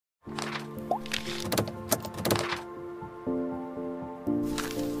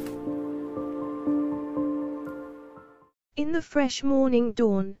In the fresh morning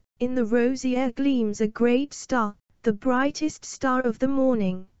dawn, in the rosy air gleams a great star, the brightest star of the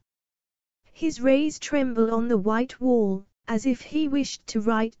morning. His rays tremble on the white wall, as if he wished to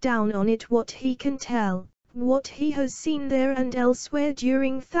write down on it what he can tell, what he has seen there and elsewhere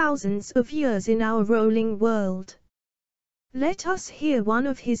during thousands of years in our rolling world. Let us hear one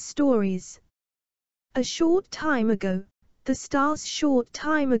of his stories. A short time ago, the star's short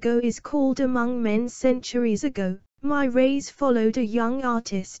time ago is called among men centuries ago, my rays followed a young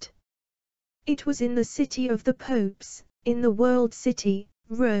artist. It was in the city of the popes, in the world city,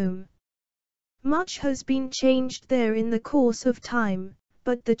 Rome. Much has been changed there in the course of time,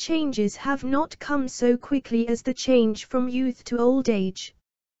 but the changes have not come so quickly as the change from youth to old age.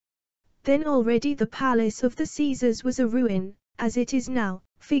 Then already the palace of the Caesars was a ruin, as it is now.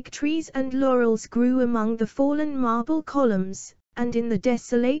 Fig trees and laurels grew among the fallen marble columns, and in the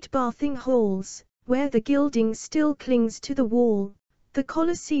desolate bathing halls, where the gilding still clings to the wall, the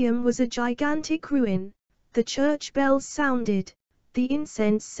Colosseum was a gigantic ruin. The church bells sounded, the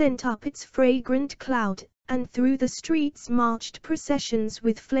incense sent up its fragrant cloud, and through the streets marched processions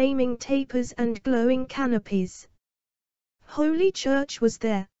with flaming tapers and glowing canopies. Holy Church was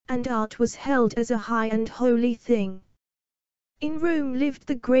there, and art was held as a high and holy thing. In Rome lived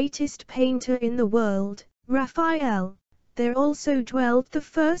the greatest painter in the world, Raphael. There also dwelled the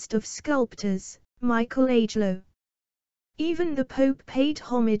first of sculptors, Michelangelo. Even the Pope paid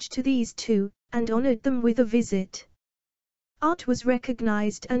homage to these two, and honored them with a visit. Art was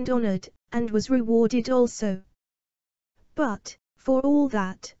recognized and honored, and was rewarded also. But, for all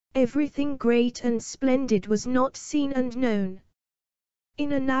that, everything great and splendid was not seen and known.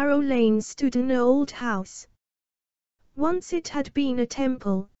 In a narrow lane stood an old house. Once it had been a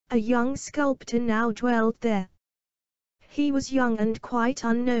temple, a young sculptor now dwelled there. He was young and quite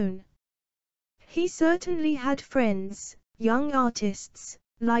unknown. He certainly had friends, young artists,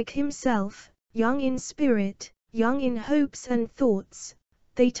 like himself, young in spirit, young in hopes and thoughts.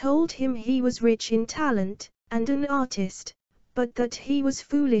 They told him he was rich in talent, and an artist, but that he was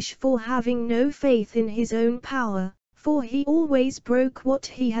foolish for having no faith in his own power, for he always broke what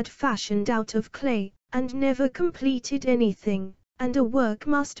he had fashioned out of clay, and never completed anything, and a work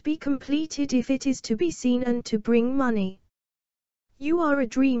must be completed if it is to be seen and to bring money. You are a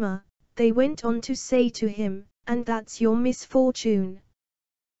dreamer, they went on to say to him, and that's your misfortune.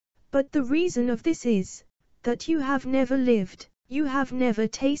 But the reason of this is, that you have never lived, you have never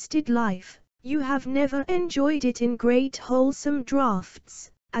tasted life, you have never enjoyed it in great wholesome draughts,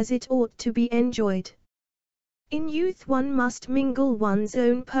 as it ought to be enjoyed. In youth one must mingle one's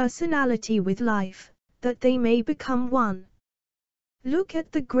own personality with life, that they may become one. Look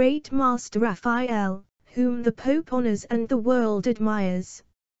at the great master Raphael, whom the Pope honors and the world admires.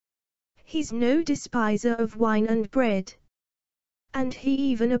 He's no despiser of wine and bread. And he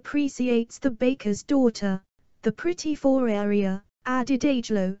even appreciates the baker's daughter, the pretty Foraria, added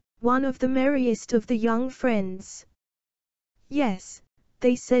Angelo, one of the merriest of the young friends. Yes,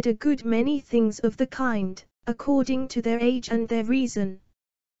 they said a good many things of the kind, according to their age and their reason.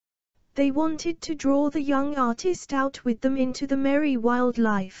 They wanted to draw the young artist out with them into the merry wild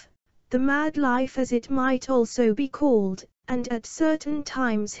life, the mad life as it might also be called, and at certain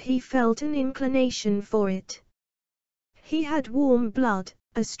times he felt an inclination for it. He had warm blood,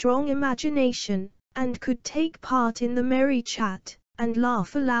 a strong imagination, and could take part in the merry chat, and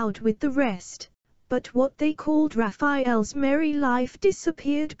laugh aloud with the rest. But what they called Raphael's merry life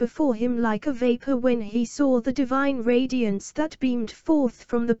disappeared before him like a vapor when he saw the divine radiance that beamed forth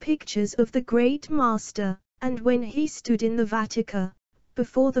from the pictures of the great master, and when he stood in the Vatican,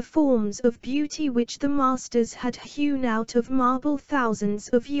 before the forms of beauty which the masters had hewn out of marble thousands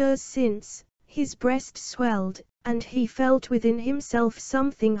of years since. His breast swelled, and he felt within himself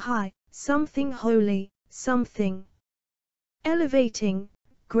something high, something holy, something elevating,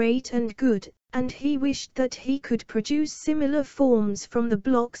 great and good, and he wished that he could produce similar forms from the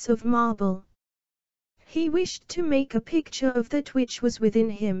blocks of marble. He wished to make a picture of that which was within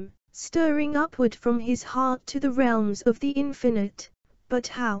him, stirring upward from his heart to the realms of the infinite, but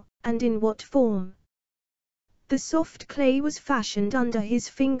how, and in what form? The soft clay was fashioned under his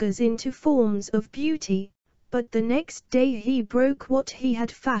fingers into forms of beauty, but the next day he broke what he had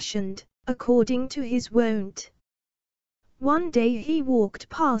fashioned, according to his wont. One day he walked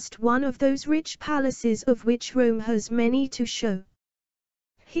past one of those rich palaces of which Rome has many to show.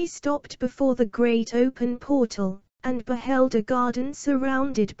 He stopped before the great open portal, and beheld a garden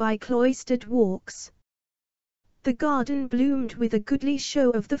surrounded by cloistered walks. The garden bloomed with a goodly show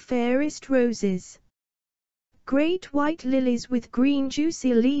of the fairest roses. Great white lilies with green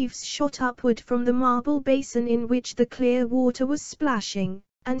juicy leaves shot upward from the marble basin in which the clear water was splashing,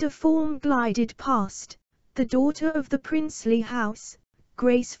 and a form glided past, the daughter of the princely house,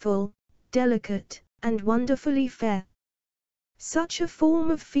 graceful, delicate, and wonderfully fair. Such a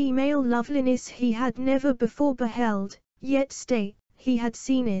form of female loveliness he had never before beheld, yet stay, he had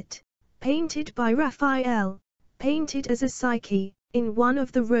seen it, painted by Raphael, painted as a Psyche, in one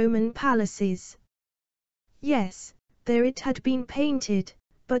of the Roman palaces. Yes, there it had been painted,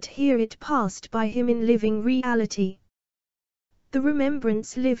 but here it passed by him in living reality. The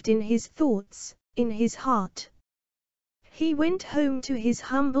remembrance lived in his thoughts, in his heart. He went home to his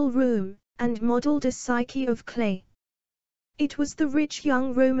humble room, and modeled a Psyche of clay. It was the rich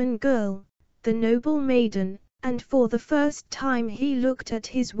young Roman girl, the noble maiden, and for the first time he looked at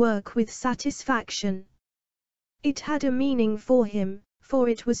his work with satisfaction. It had a meaning for him, for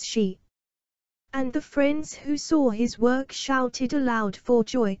it was she. And the friends who saw his work shouted aloud for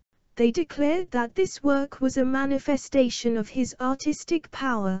joy. They declared that this work was a manifestation of his artistic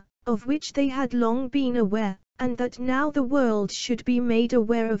power, of which they had long been aware, and that now the world should be made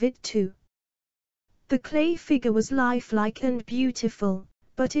aware of it too. The clay figure was lifelike and beautiful,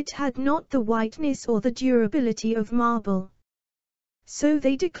 but it had not the whiteness or the durability of marble. So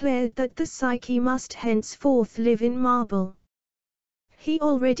they declared that the Psyche must henceforth live in marble. He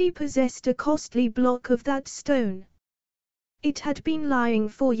already possessed a costly block of that stone. It had been lying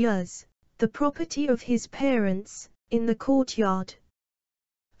for years, the property of his parents, in the courtyard.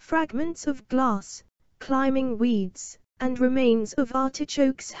 Fragments of glass, climbing weeds, and remains of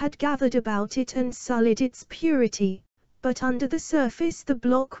artichokes had gathered about it and sullied its purity, but under the surface the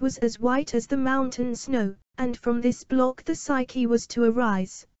block was as white as the mountain snow, and from this block the Psyche was to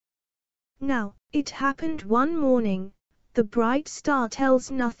arise. Now, it happened one morning. The bright star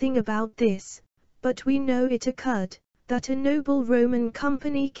tells nothing about this, but we know it occurred, that a noble Roman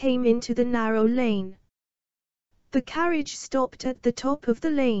company came into the narrow lane. The carriage stopped at the top of the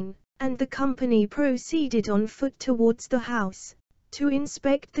lane, and the company proceeded on foot towards the house, to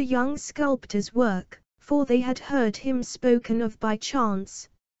inspect the young sculptor's work, for they had heard him spoken of by chance.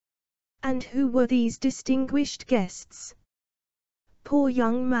 And who were these distinguished guests? Poor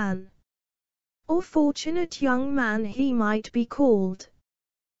young man. Or fortunate young man he might be called.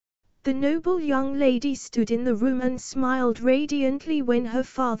 The noble young lady stood in the room and smiled radiantly when her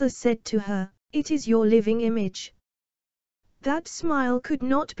father said to her, "It is your living image." That smile could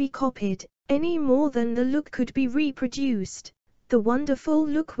not be copied, any more than the look could be reproduced, the wonderful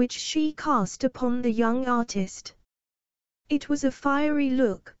look which she cast upon the young artist. It was a fiery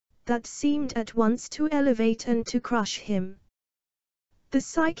look, that seemed at once to elevate and to crush him. "The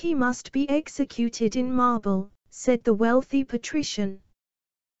Psyche must be executed in marble," said the wealthy patrician.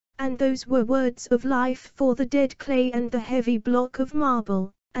 And those were words of life for the dead clay and the heavy block of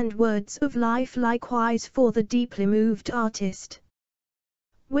marble, and words of life likewise for the deeply moved artist.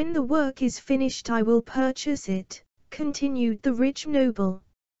 "When the work is finished I will purchase it," continued the rich noble.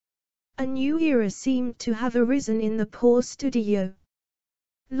 A new era seemed to have arisen in the poor studio.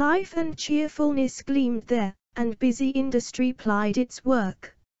 Life and cheerfulness gleamed there, and busy industry plied its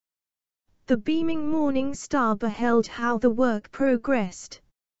work. The beaming morning star beheld how the work progressed.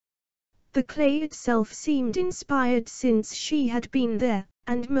 The clay itself seemed inspired since she had been there,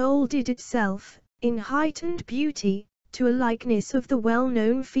 and moulded itself, in heightened beauty, to a likeness of the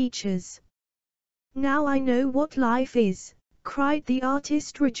well-known features. "Now I know what life is," cried the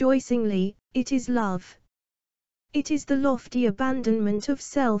artist rejoicingly, "it is love. It is the lofty abandonment of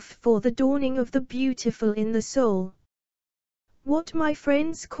self for the dawning of the beautiful in the soul. What my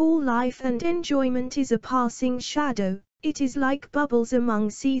friends call life and enjoyment is a passing shadow, it is like bubbles among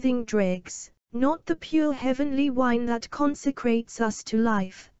seething dregs, not the pure heavenly wine that consecrates us to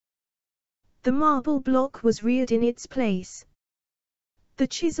life." The marble block was reared in its place. The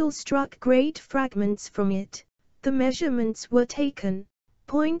chisel struck great fragments from it, the measurements were taken,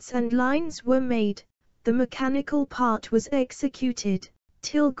 points and lines were made, the mechanical part was executed,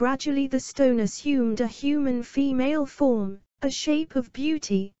 till gradually the stone assumed a human female form, a shape of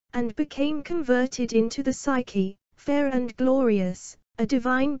beauty, and became converted into the Psyche, fair and glorious, a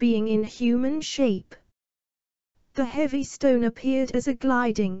divine being in human shape. The heavy stone appeared as a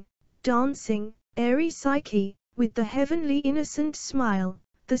gliding, dancing, airy Psyche, with the heavenly innocent smile,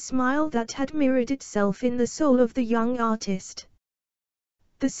 the smile that had mirrored itself in the soul of the young artist.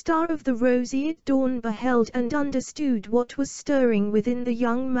 The star of the roseate dawn beheld and understood what was stirring within the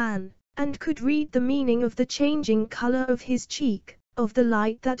young man, and could read the meaning of the changing color of his cheek, of the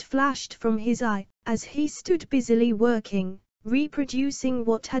light that flashed from his eye, as he stood busily working, reproducing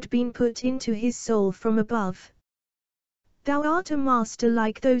what had been put into his soul from above. "Thou art a master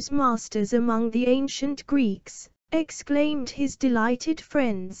like those masters among the ancient Greeks," exclaimed his delighted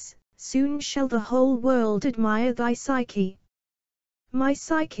friends. "Soon shall the whole world admire thy Psyche." "My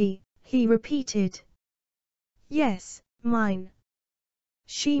Psyche," he repeated. "Yes, mine.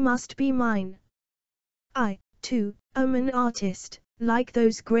 She must be mine. I, too, am an artist, like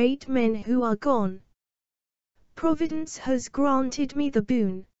those great men who are gone. Providence has granted me the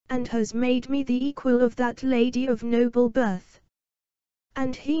boon, and has made me the equal of that lady of noble birth."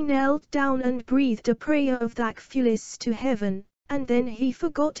 And he knelt down and breathed a prayer of thankfulness to heaven, and then he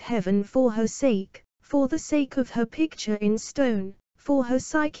forgot heaven for her sake, for the sake of her picture in stone, for her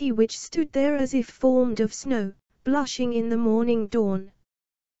Psyche which stood there as if formed of snow, blushing in the morning dawn.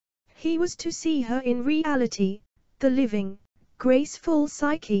 He was to see her in reality, the living, graceful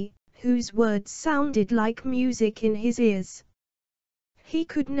Psyche, whose words sounded like music in his ears. He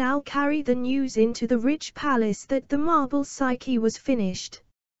could now carry the news into the rich palace that the marble Psyche was finished.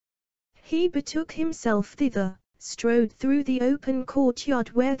 He betook himself thither, strode through the open courtyard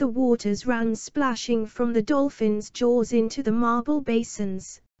where the waters ran splashing from the dolphins' jaws into the marble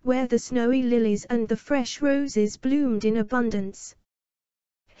basins, where the snowy lilies and the fresh roses bloomed in abundance.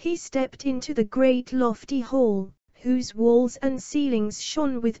 He stepped into the great lofty hall, whose walls and ceilings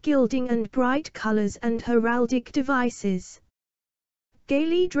shone with gilding and bright colors and heraldic devices.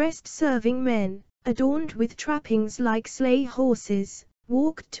 Gaily dressed serving men, adorned with trappings like sleigh horses,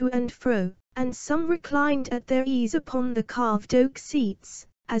 walked to and fro, and some reclined at their ease upon the carved oak seats,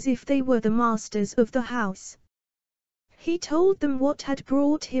 as if they were the masters of the house. He told them what had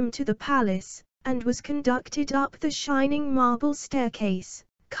brought him to the palace, and was conducted up the shining marble staircase,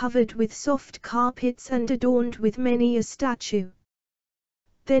 covered with soft carpets and adorned with many a statue.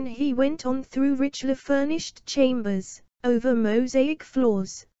 Then he went on through richly furnished chambers, over mosaic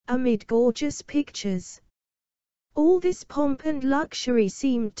floors, amid gorgeous pictures. All this pomp and luxury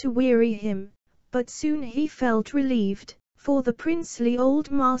seemed to weary him, but soon he felt relieved, for the princely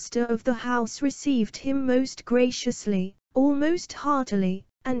old master of the house received him most graciously, almost heartily,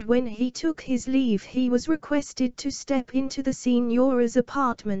 and when he took his leave he was requested to step into the signora's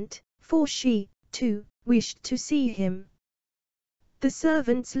apartment, for she, too, wished to see him. The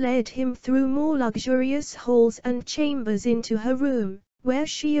servants led him through more luxurious halls and chambers into her room, where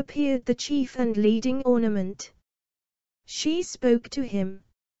she appeared the chief and leading ornament. She spoke to him.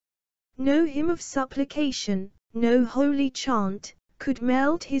 No hymn of supplication, no holy chant, could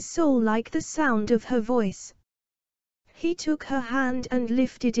melt his soul like the sound of her voice. He took her hand and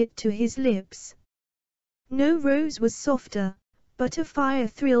lifted it to his lips. No rose was softer, but a fire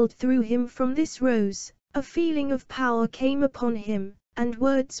thrilled through him from this rose, a feeling of power came upon him, and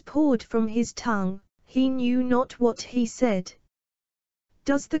words poured from his tongue, he knew not what he said.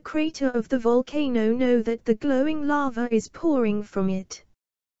 Does the crater of the volcano know that the glowing lava is pouring from it?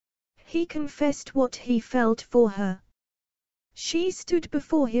 He confessed what he felt for her. She stood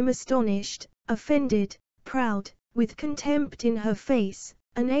before him astonished, offended, proud, with contempt in her face,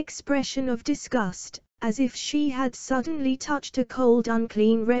 an expression of disgust, as if she had suddenly touched a cold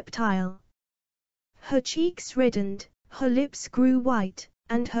unclean reptile. Her cheeks reddened, her lips grew white,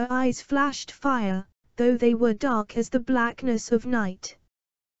 and her eyes flashed fire, though they were dark as the blackness of night.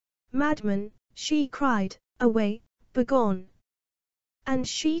 "Madman," she cried, "away, begone!" And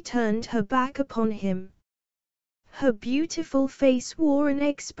she turned her back upon him. Her beautiful face wore an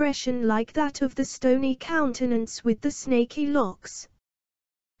expression like that of the stony countenance with the snaky locks.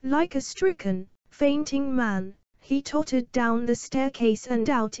 Like a stricken, fainting man, he tottered down the staircase and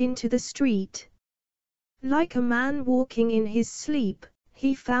out into the street. Like a man walking in his sleep,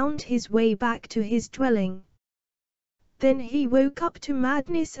 he found his way back to his dwelling. Then he woke up to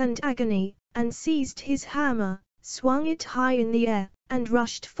madness and agony, and seized his hammer, swung it high in the air, and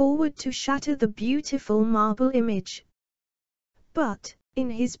rushed forward to shatter the beautiful marble image. But, in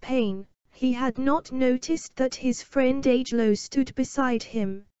his pain, he had not noticed that his friend Agelo stood beside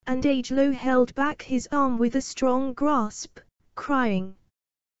him, and Agelo held back his arm with a strong grasp, crying,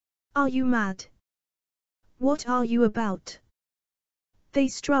 "Are you mad? What are you about?" They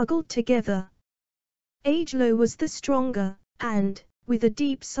struggled together. Agelo was the stronger, and, with a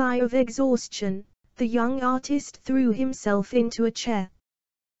deep sigh of exhaustion, the young artist threw himself into a chair.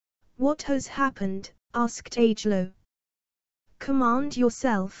 "What has happened?" asked Agelo. "Command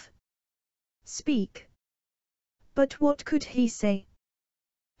yourself. Speak." But what could he say?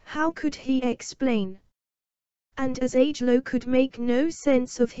 How could he explain? And as Agelo could make no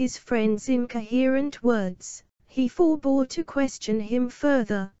sense of his friend's incoherent words, he forbore to question him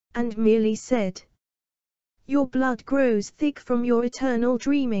further, and merely said, "Your blood grows thick from your eternal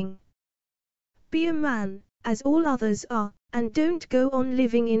dreaming. Be a man, as all others are, and don't go on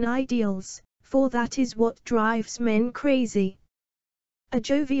living in ideals, for that is what drives men crazy. A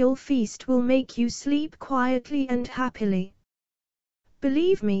jovial feast will make you sleep quietly and happily.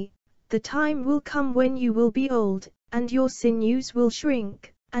 Believe me, the time will come when you will be old, and your sinews will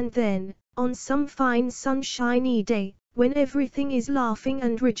shrink, and then, on some fine sunshiny day, when everything is laughing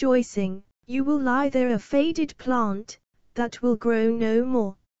and rejoicing, you will lie there a faded plant, that will grow no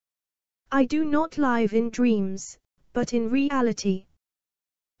more. I do not live in dreams, but in reality.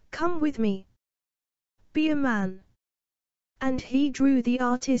 Come with me. Be a man. And he drew the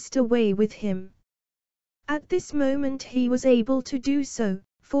artist away with him. At this moment he was able to do so,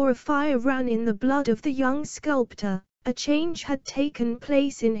 for a fire ran in the blood of the young sculptor, a change had taken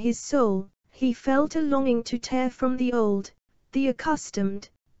place in his soul, he felt a longing to tear from the old, the accustomed,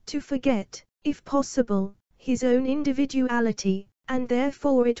 to forget, if possible, his own individuality, and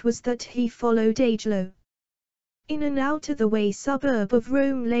therefore it was that he followed Agelo. In an out-of-the-way suburb of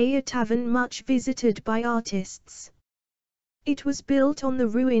Rome lay a tavern much visited by artists. It was built on the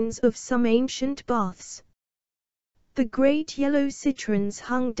ruins of some ancient baths. The great yellow citrons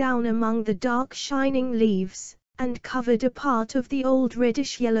hung down among the dark shining leaves, and covered a part of the old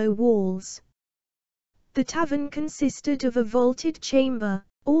reddish-yellow walls. The tavern consisted of a vaulted chamber,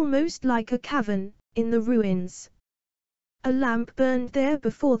 almost like a cavern, in the ruins. A lamp burned there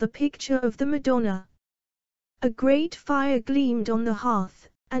before the picture of the Madonna. A great fire gleamed on the hearth,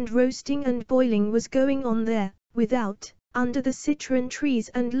 and roasting and boiling was going on there. Without, under the citron trees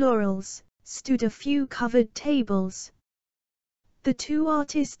and laurels, stood a few covered tables. The two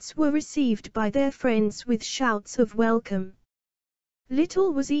artists were received by their friends with shouts of welcome.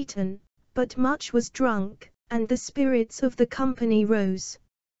 Little was eaten, but much was drunk, and the spirits of the company rose.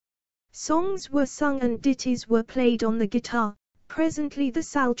 Songs were sung and ditties were played on the guitar. Presently the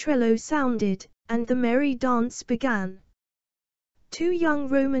saltrello sounded, and the merry dance began. Two young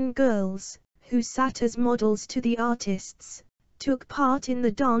Roman girls, who sat as models to the artists, took part in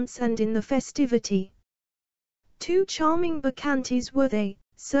the dance and in the festivity. Two charming bacchantes were they,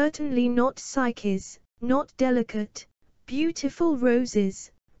 certainly not Psyches, not delicate, beautiful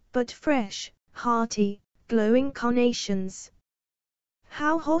roses, but fresh, hearty, glowing carnations.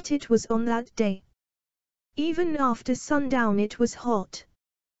 How hot it was on that day! Even after sundown it was hot.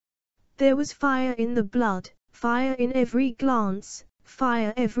 There was fire in the blood, fire in every glance,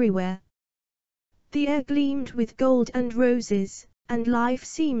 fire everywhere. The air gleamed with gold and roses, and life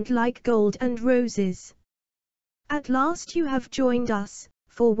seemed like gold and roses. At last you have joined us,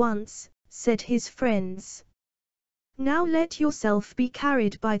 for once, said his friends. Now let yourself be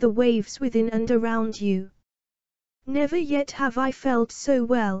carried by the waves within and around you. Never yet have I felt so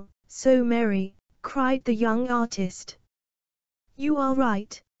well, so merry, cried the young artist. You are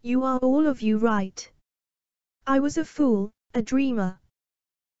right, you are all of you right. I was a fool, a dreamer.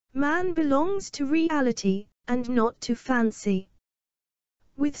 Man belongs to reality, and not to fancy.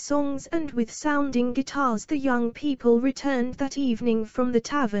 With songs and with sounding guitars the young people returned that evening from the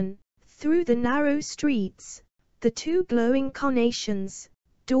tavern, through the narrow streets. The two glowing carnations,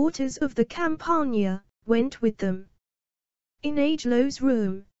 daughters of the Campagna, went with them. In Agelo's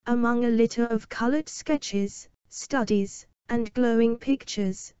room, among a litter of colored sketches, studies, and glowing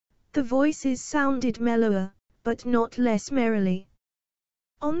pictures, the voices sounded mellower, but not less merrily.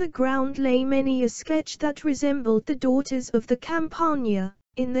 On the ground lay many a sketch that resembled the daughters of the Campagna,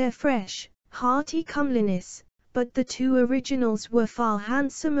 in their fresh, hearty comeliness, but the two originals were far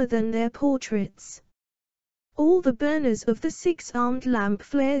handsomer than their portraits. All the burners of the six-armed lamp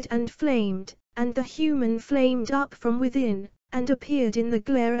flared and flamed, and the human flamed up from within, and appeared in the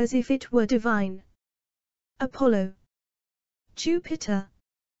glare as if it were divine. Apollo, Jupiter,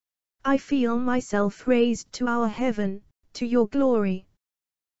 I feel myself raised to our heaven, to your glory.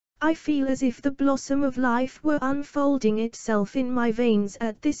 I feel as if the blossom of life were unfolding itself in my veins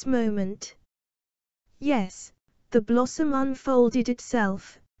at this moment. Yes, the blossom unfolded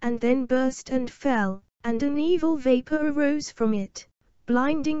itself, and then burst and fell, and an evil vapor arose from it,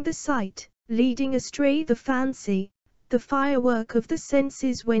 blinding the sight, leading astray the fancy. The firework of the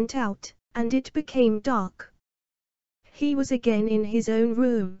senses went out, and it became dark. He was again in his own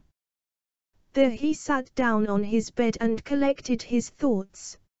room. There he sat down on his bed and collected his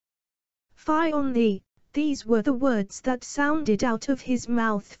thoughts. Fie on thee, these were the words that sounded out of his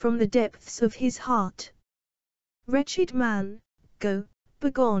mouth from the depths of his heart. Wretched man, go,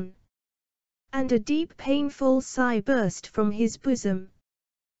 begone. And a deep painful sigh burst from his bosom.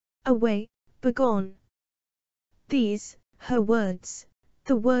 Away, begone. These, her words,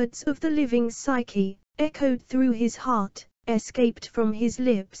 the words of the living Psyche, echoed through his heart, escaped from his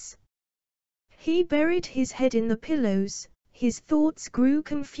lips. He buried his head in the pillows, his thoughts grew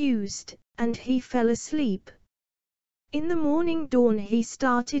confused, and he fell asleep. In the morning dawn he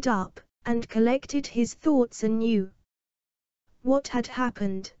started up, and collected his thoughts anew. What had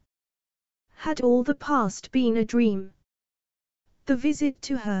happened? Had all the past been a dream? The visit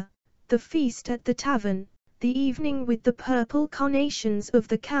to her, the feast at the tavern, the evening with the purple carnations of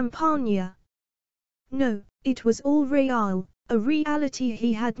the Campagna? No, it was all real, a reality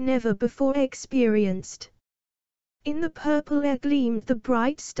he had never before experienced. In the purple air gleamed the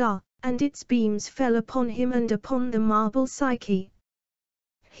bright star, and its beams fell upon him and upon the marble Psyche.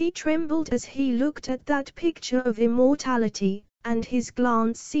 He trembled as he looked at that picture of immortality, and his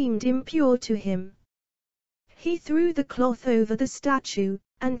glance seemed impure to him. He threw the cloth over the statue,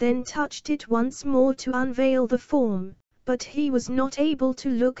 and then touched it once more to unveil the form, but he was not able to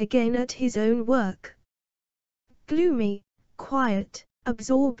look again at his own work. Gloomy, quiet,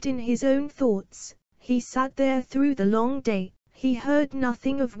 absorbed in his own thoughts, he sat there through the long day. He heard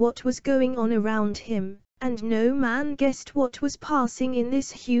nothing of what was going on around him, and no man guessed what was passing in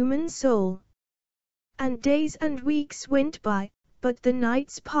this human soul. And days and weeks went by, but the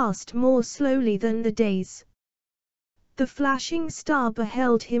nights passed more slowly than the days. The flashing star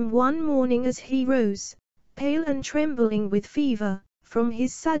beheld him one morning as he rose, pale and trembling with fever, from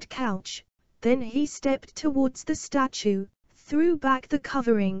his sad couch. Then he stepped towards the statue, threw back the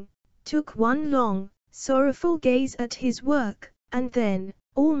covering, took one long, sorrowful gaze at his work, and then,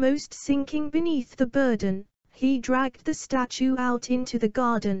 almost sinking beneath the burden, he dragged the statue out into the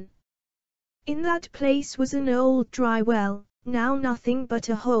garden. In that place was an old dry well, now nothing but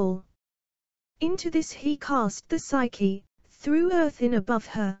a hole. Into this he cast the Psyche, threw earth in above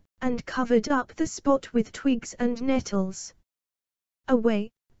her, and covered up the spot with twigs and nettles.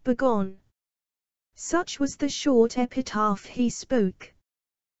 Away, begone. Such was the short epitaph he spoke.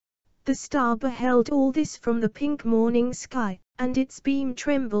 The star beheld all this from the pink morning sky, and its beam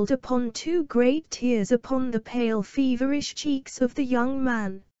trembled upon two great tears upon the pale feverish cheeks of the young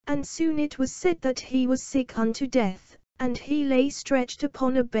man, and soon it was said that he was sick unto death, and he lay stretched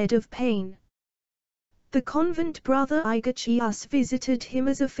upon a bed of pain. The convent brother Igachias visited him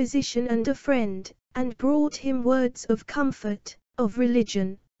as a physician and a friend, and brought him words of comfort, of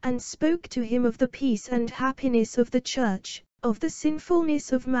religion, and spoke to him of the peace and happiness of the Church, of the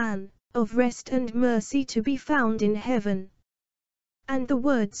sinfulness of man, of rest and mercy to be found in heaven. And the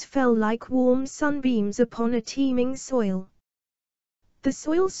words fell like warm sunbeams upon a teeming soil. The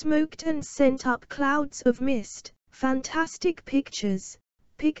soil smoked and sent up clouds of mist, fantastic pictures,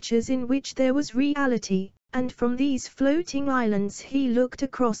 pictures in which there was reality, and from these floating islands he looked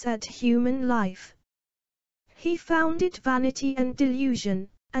across at human life. He found it vanity and delusion,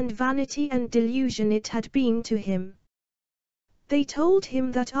 and vanity and delusion it had been to him. They told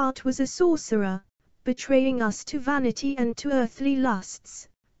him that art was a sorcerer, betraying us to vanity and to earthly lusts,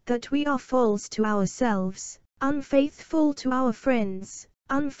 that we are false to ourselves, unfaithful to our friends,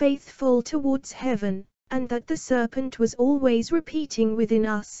 unfaithful towards heaven, and that the serpent was always repeating within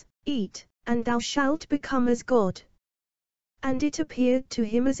us, "Eat, and thou shalt become as God." And it appeared to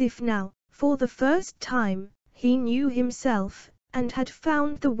him as if now, for the first time, he knew himself, and had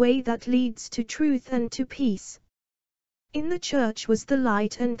found the way that leads to truth and to peace. In the church was the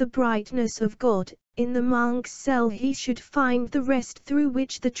light and the brightness of God, in the monk's cell he should find the rest through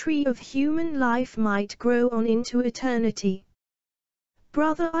which the tree of human life might grow on into eternity.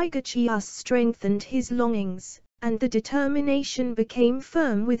 Brother Igachias strengthened his longings, and the determination became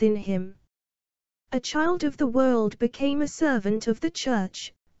firm within him. A child of the world became a servant of the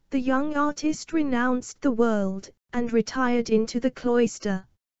Church. The young artist renounced the world, and retired into the cloister.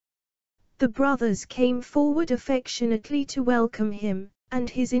 The brothers came forward affectionately to welcome him, and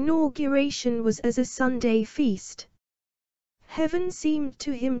his inauguration was as a Sunday feast. Heaven seemed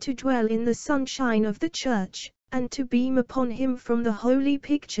to him to dwell in the sunshine of the church, and to beam upon him from the holy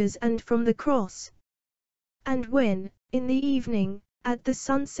pictures and from the cross. And when, in the evening, at the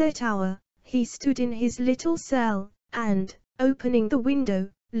sunset hour, he stood in his little cell, and, opening the window,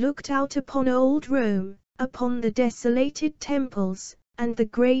 looked out upon old Rome, upon the desolated temples, and the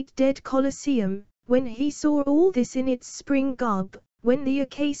great dead Colosseum, when he saw all this in its spring garb, when the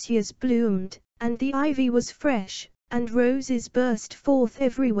acacias bloomed, and the ivy was fresh, and roses burst forth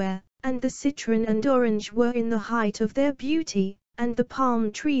everywhere, and the citron and orange were in the height of their beauty, and the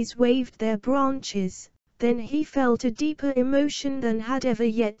palm trees waved their branches, then he felt a deeper emotion than had ever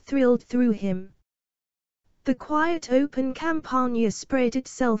yet thrilled through him. The quiet open Campagna spread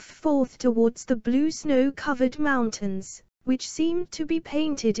itself forth towards the blue snow-covered mountains, which seemed to be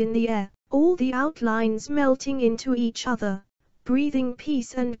painted in the air, all the outlines melting into each other, breathing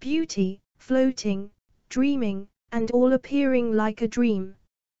peace and beauty, floating, dreaming, and all appearing like a dream.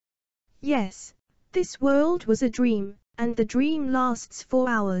 Yes, this world was a dream, and the dream lasts for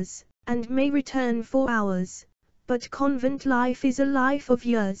hours, and may return for hours, but convent life is a life of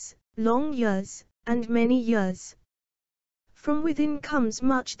years, long years, and many years. From within comes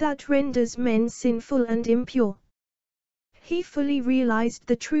much that renders men sinful and impure. He fully realized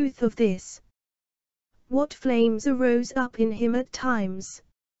the truth of this. What flames arose up in him at times!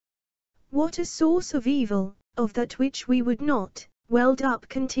 What a source of evil, of that which we would not, welled up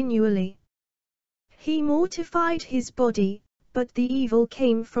continually. He mortified his body, but the evil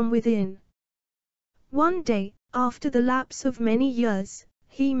came from within. One day, after the lapse of many years,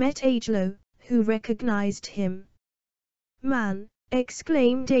 he met Agelo, who recognized him. "Man,"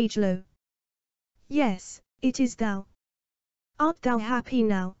 exclaimed Agelo. "Yes, it is thou. Art thou happy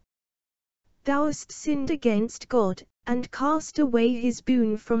now? Thou hast sinned against God, and cast away his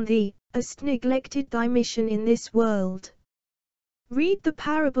boon from thee, hast neglected thy mission in this world. Read the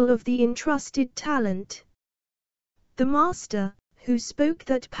parable of the entrusted talent. The master, who spoke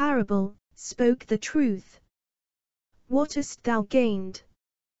that parable, spoke the truth. What hast thou gained?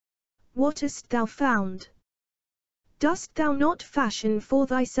 What hast thou found? Dost thou not fashion for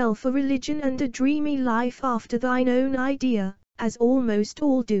thyself a religion and a dreamy life after thine own idea, as almost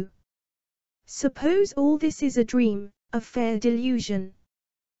all do? Suppose all this is a dream, a fair delusion.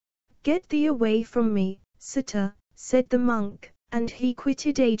 Get thee away from me, Sita, said the monk, and he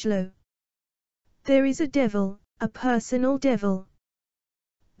quitted Agelo. There is a devil, a personal devil.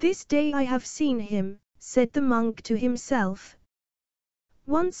 This day I have seen him, said the monk to himself.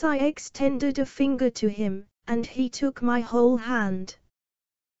 Once I extended a finger to him, and he took my whole hand.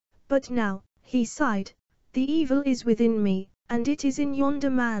 But now, he sighed, the evil is within me, and it is in yonder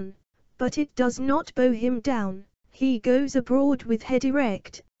man, but it does not bow him down. He goes abroad with head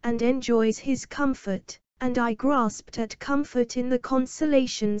erect, and enjoys his comfort, and I grasped at comfort in the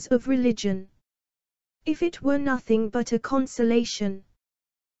consolations of religion. If it were nothing but a consolation.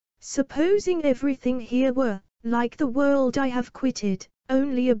 Supposing everything here were, like the world I have quitted,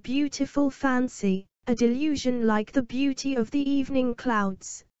 only a beautiful fancy, a delusion like the beauty of the evening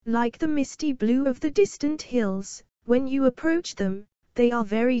clouds, like the misty blue of the distant hills, when you approach them, they are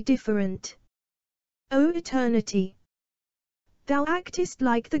very different. O Eternity! Thou actest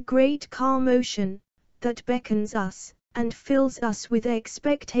like the great calm ocean, that beckons us, and fills us with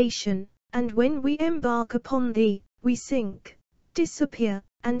expectation, and when we embark upon thee, we sink, disappear,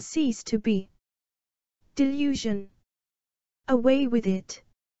 and cease to be. Delusion! Away with it!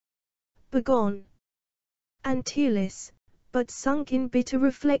 Begone! Antyllus, but sunk in bitter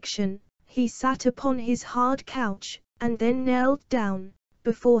reflection, he sat upon his hard couch, and then knelt down,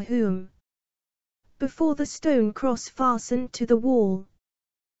 before whom? Before the stone cross fastened to the wall.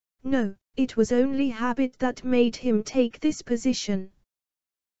 No, it was only habit that made him take this position.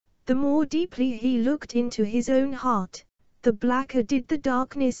 The more deeply he looked into his own heart, the blacker did the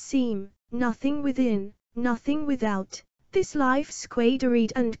darkness seem, nothing within, nothing without, this life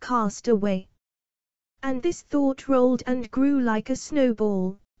squandered and cast away. And this thought rolled and grew like a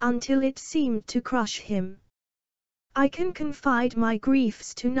snowball, until it seemed to crush him. I can confide my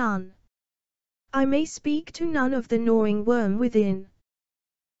griefs to none. I may speak to none of the gnawing worm within.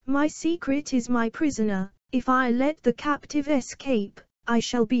 My secret is my prisoner, if I let the captive escape, I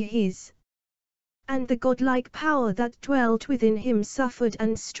shall be his. And the godlike power that dwelt within him suffered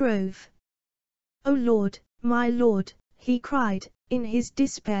and strove. O Lord, my Lord, he cried, in his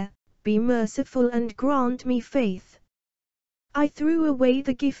despair, be merciful and grant me faith. I threw away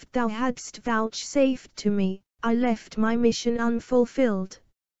the gift thou hadst vouchsafed to me, I left my mission unfulfilled.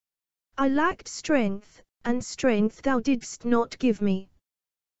 I lacked strength, and strength thou didst not give me.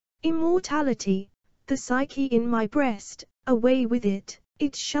 Immortality, the Psyche in my breast, away with it,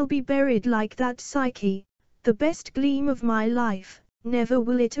 it shall be buried like that Psyche, the best gleam of my life, never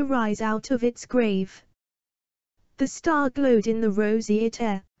will it arise out of its grave. The star glowed in the roseate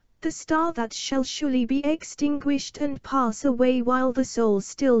air, the star that shall surely be extinguished and pass away while the soul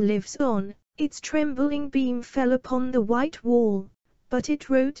still lives on, its trembling beam fell upon the white wall, but it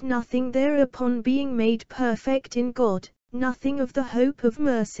wrote nothing there upon being made perfect in God, nothing of the hope of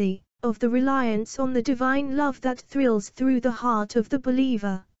mercy, of the reliance on the divine love that thrills through the heart of the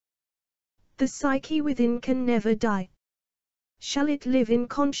believer. The Psyche within can never die. Shall it live in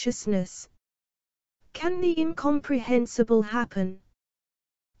consciousness? Can the incomprehensible happen?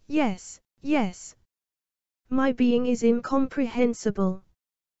 Yes, yes. My being is incomprehensible.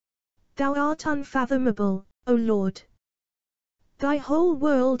 Thou art unfathomable, O Lord. Thy whole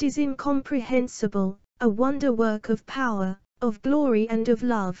world is incomprehensible, a wonderwork of power, of glory and of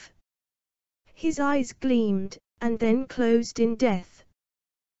love. His eyes gleamed, and then closed in death.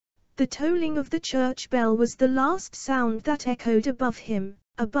 The tolling of the church bell was the last sound that echoed above him,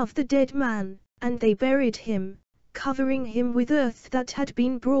 above the dead man, and they buried him, covering him with earth that had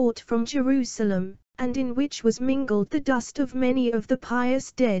been brought from Jerusalem, and in which was mingled the dust of many of the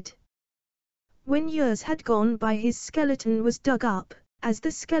pious dead. When years had gone by, his skeleton was dug up, as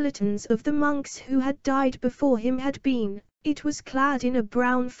the skeletons of the monks who had died before him had been. It was clad in a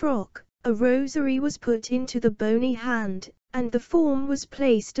brown frock, a rosary was put into the bony hand, and the form was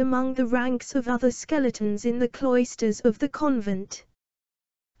placed among the ranks of other skeletons in the cloisters of the convent.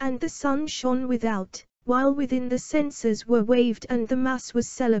 And the sun shone without, while within the censers were waved and the mass was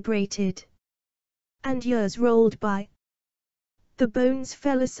celebrated. And years rolled by. The bones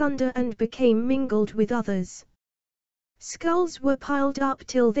fell asunder and became mingled with others. Skulls were piled up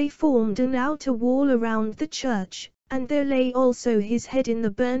till they formed an outer wall around the church, and there lay also his head in the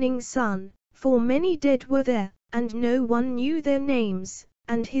burning sun, for many dead were there, and no one knew their names,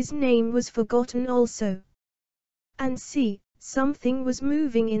 and his name was forgotten also. And see, something was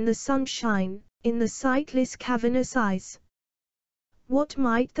moving in the sunshine, in the sightless cavernous eyes. What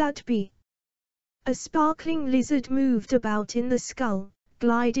might that be? A sparkling lizard moved about in the skull,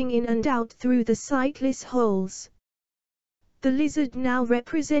 gliding in and out through the sightless holes. The lizard now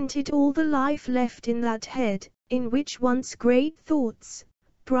represented all the life left in that head, in which once great thoughts,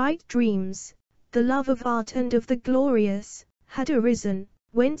 bright dreams, the love of art and of the glorious, had arisen,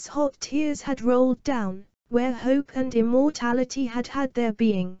 whence hot tears had rolled down, where hope and immortality had had their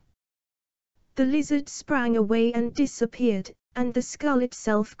being. The lizard sprang away and disappeared, and the skull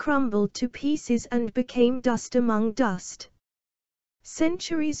itself crumbled to pieces and became dust among dust.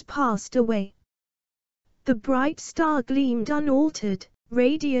 Centuries passed away. The bright star gleamed unaltered,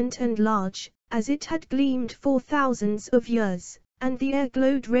 radiant and large, as it had gleamed for thousands of years, and the air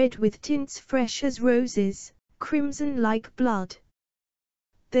glowed red with tints fresh as roses, crimson like blood.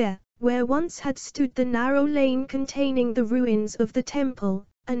 There, where once had stood the narrow lane containing the ruins of the temple,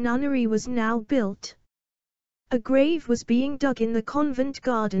 a nunnery was now built. A grave was being dug in the convent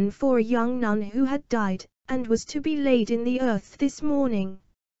garden for a young nun who had died, and was to be laid in the earth this morning.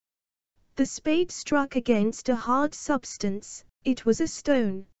 The spade struck against a hard substance. It was a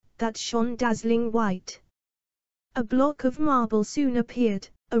stone that shone dazzling white. A block of marble soon appeared,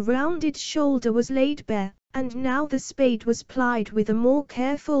 a rounded shoulder was laid bare, and now the spade was plied with a more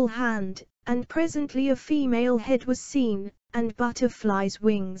careful hand, and presently a female head was seen, and butterflies'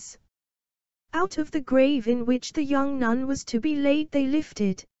 wings. Out of the grave in which the young nun was to be laid they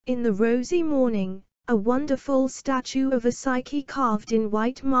lifted, in the rosy morning, a wonderful statue of a Psyche carved in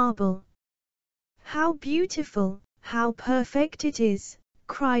white marble. "How beautiful, how perfect it is!"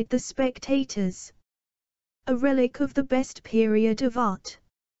 cried the spectators. A relic of the best period of art.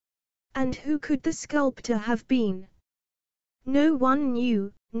 And who could the sculptor have been? No one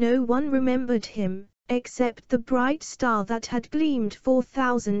knew, no one remembered him, except the bright star that had gleamed for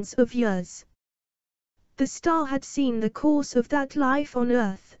thousands of years. The star had seen the course of that life on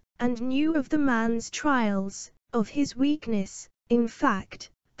earth, and knew of the man's trials, of his weakness, in fact,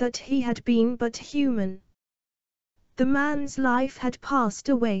 that he had been but human. The man's life had passed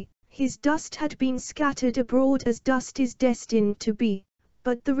away, his dust had been scattered abroad as dust is destined to be,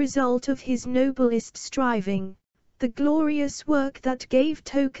 but the result of his noblest striving, the glorious work that gave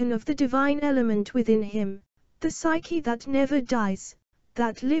token of the divine element within him, the Psyche that never dies,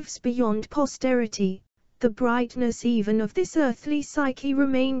 that lives beyond posterity, the brightness even of this earthly Psyche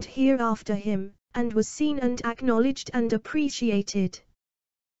remained here after him, and was seen and acknowledged and appreciated.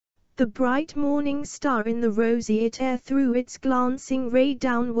 The bright morning star in the roseate air threw its glancing ray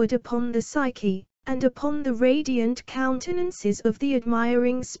downward upon the Psyche, and upon the radiant countenances of the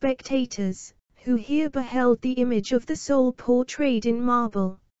admiring spectators, who here beheld the image of the soul portrayed in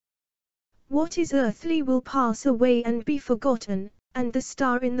marble. What is earthly will pass away and be forgotten, and the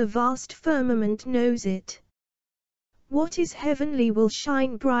star in the vast firmament knows it. What is heavenly will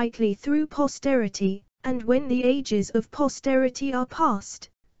shine brightly through posterity, and when the ages of posterity are past,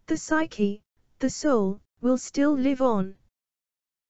 the Psyche, the soul, will still live on,